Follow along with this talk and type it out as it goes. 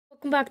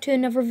welcome back to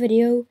another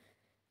video.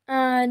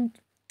 And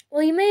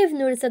well, you may have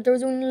noticed that there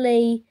was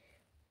only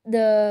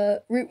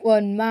the route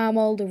 1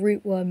 mammal, the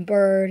route 1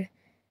 bird,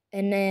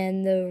 and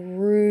then the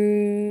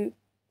route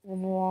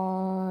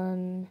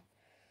 1,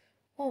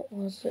 what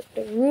was it?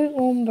 The route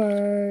 1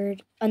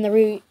 bird and the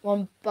route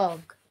 1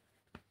 bug.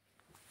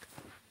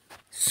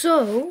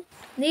 So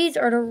these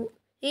are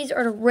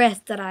the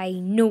rest that I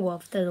know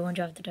of that the ones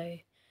you have to do.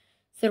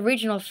 So the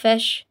regional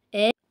fish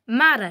is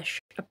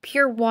Madish, a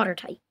pure water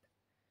type.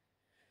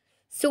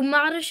 So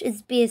Madish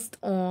is based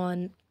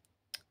on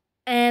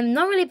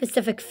not really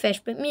Pacific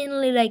fish, but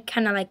mainly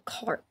kind of like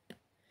carp.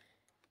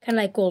 Kind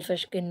of like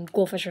goldfish, and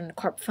goldfish are in the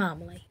carp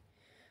family.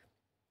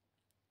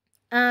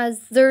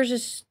 As there's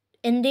this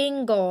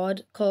Indian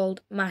god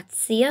called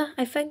Matsya,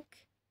 I think.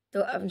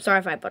 Though I'm sorry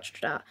if I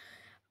butchered that.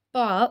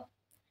 But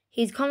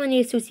he's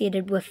commonly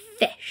associated with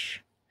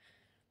fish.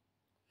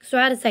 So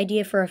I had this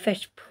idea for a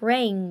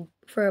praying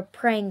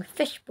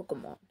fish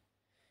Pokemon.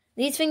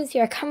 These things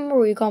here, I can't remember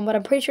what you call them, but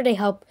I'm pretty sure they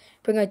help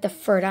bring out the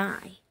third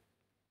eye.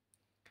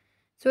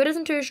 So it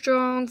isn't too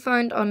strong,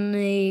 found on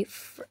the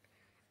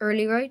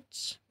early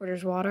routes where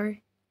there's water.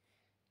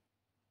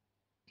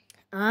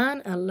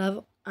 And at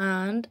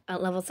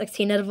level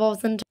 16 it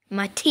evolves into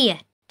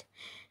Matiet.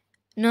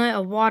 Now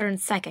a water and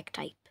psychic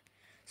type.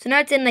 So now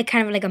it's in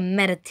kind of like a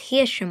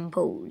meditation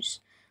pose.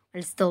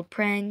 While it's still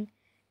praying.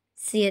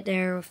 See it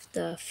there with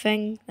the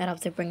thing that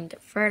helps to bring the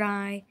third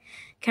eye.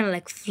 Kind of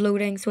like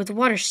floating. So it's a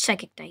water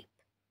psychic type.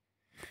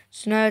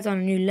 So now it's on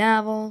a new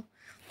level.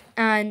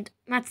 And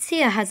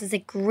Matsia has this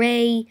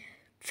grey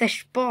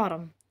fish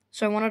bottom.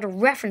 So I wanted to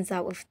reference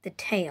that with the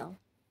tail.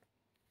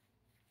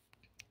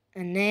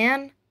 And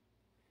then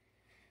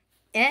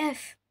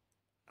and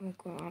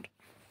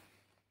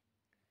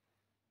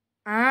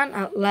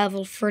at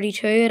level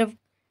 32 it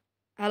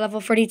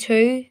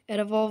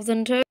evolves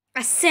into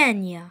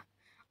Asenia,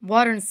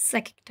 water and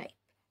psychic type.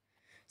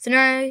 So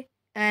now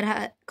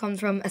it comes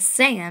from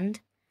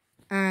Ascend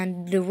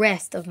and the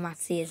rest of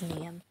Matsia's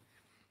name.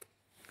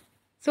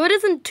 So it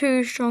isn't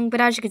too strong, but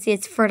as you can see,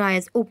 its third eye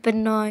is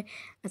open now.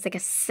 It's like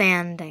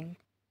ascending.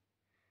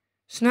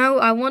 So now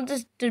I want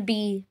this to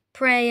be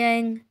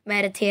praying,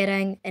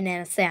 meditating, and then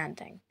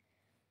ascending.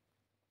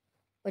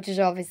 Which is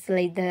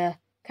obviously the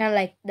kind of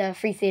like the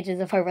 3 stages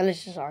of how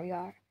religious you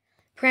are.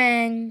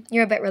 Praying,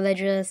 you're a bit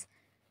religious.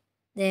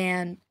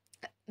 Then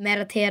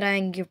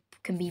meditating, you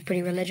can be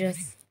pretty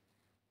religious.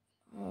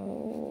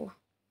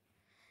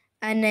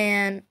 And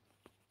then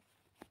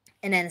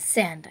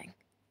ascending.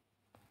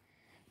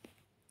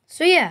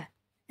 So yeah,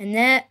 and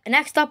then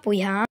next up we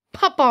have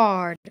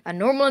Puppard, a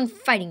normal and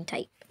fighting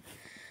type.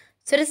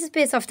 So this is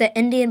based off the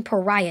Indian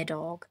pariah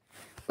dog,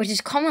 which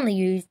is commonly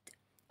used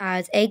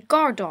as a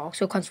guard dog.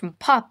 So it comes from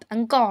pup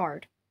and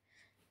guard.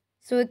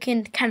 So it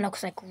kind of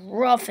looks like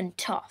rough and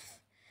tough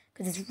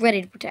because it's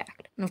ready to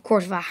protect. And of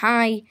course, with a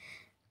high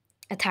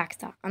attack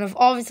stat. And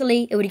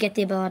obviously, it would get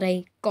the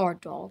ability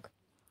guard dog.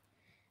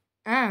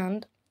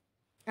 And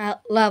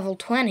at level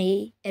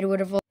 20, it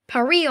would evolve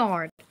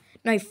Pariard,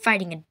 now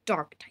fighting a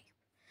dark type.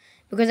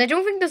 Because I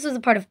don't think this is a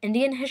part of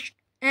Indian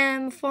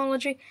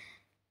mythology,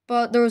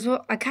 but there was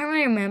I can't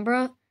really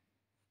remember.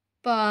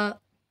 But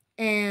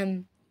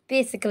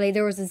basically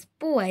there was this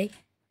boy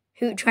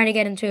who tried to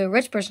get into a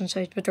rich person's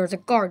house, but there was a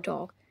guard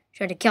dog who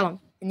tried to kill him,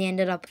 and he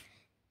ended up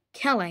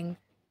killing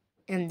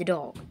the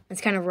dog. It's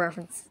kind of a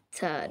reference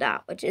to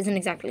that, which isn't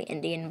exactly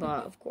Indian,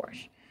 but of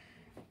course.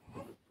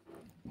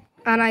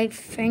 And I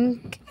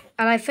think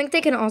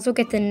they can also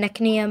get the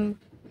nickname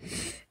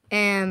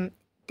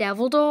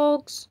Devil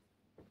Dogs.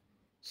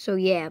 So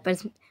yeah, but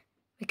it's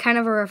kind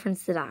of a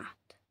reference to that.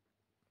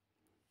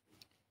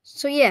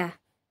 So yeah,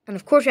 and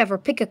of course we have our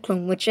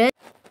Pika-clone, which is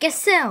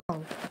Gazelle,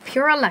 a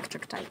pure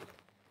electric type.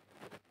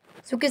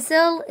 So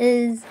Gazelle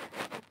is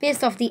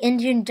based off the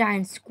Indian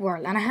giant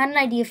squirrel, and I had an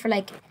idea for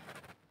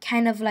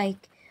kind of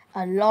like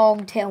a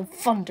long-tailed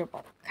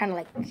thunderbolt, kind of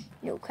like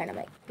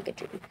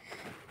Pikachu.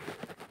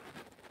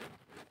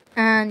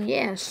 And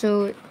yeah,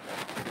 so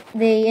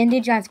the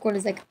Indian giant squirrel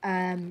is like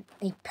a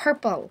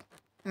purple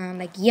and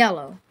like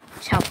yellow,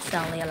 which helps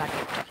sell the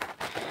electric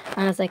type.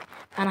 And it's and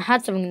I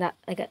had something that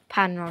a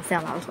pattern on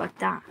sale that was like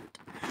that,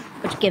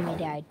 which gave me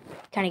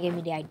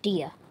the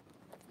idea.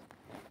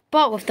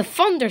 But with the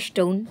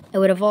Thunderstone, it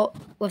would evolve.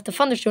 With the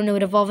Thunderstone, it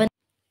would evolve in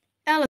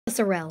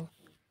Elisorel,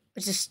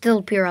 which is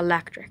still pure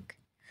electric.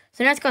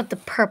 So now it's got the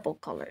purple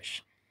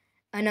colors.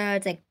 I know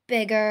it's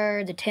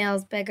bigger, the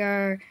tail's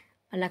bigger,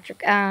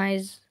 electric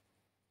eyes.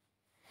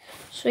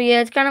 So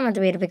yeah, it's kind of meant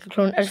to be a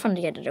Pika-clone. I just wanted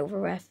to get it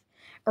over with.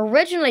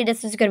 Originally,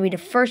 this was going to be the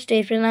first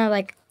stage, but now,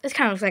 this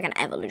kind of looks like an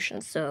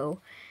evolution,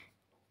 so,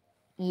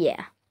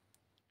 yeah.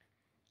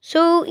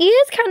 So, he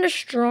is kind of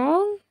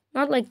strong.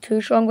 Not, too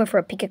strong, but for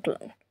a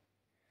Pika-clone.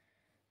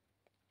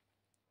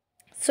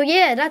 So,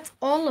 yeah, that's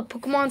all the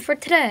Pokemon for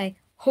today.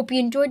 Hope you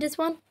enjoyed this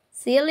one.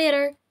 See you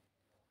later.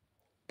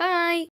 Bye.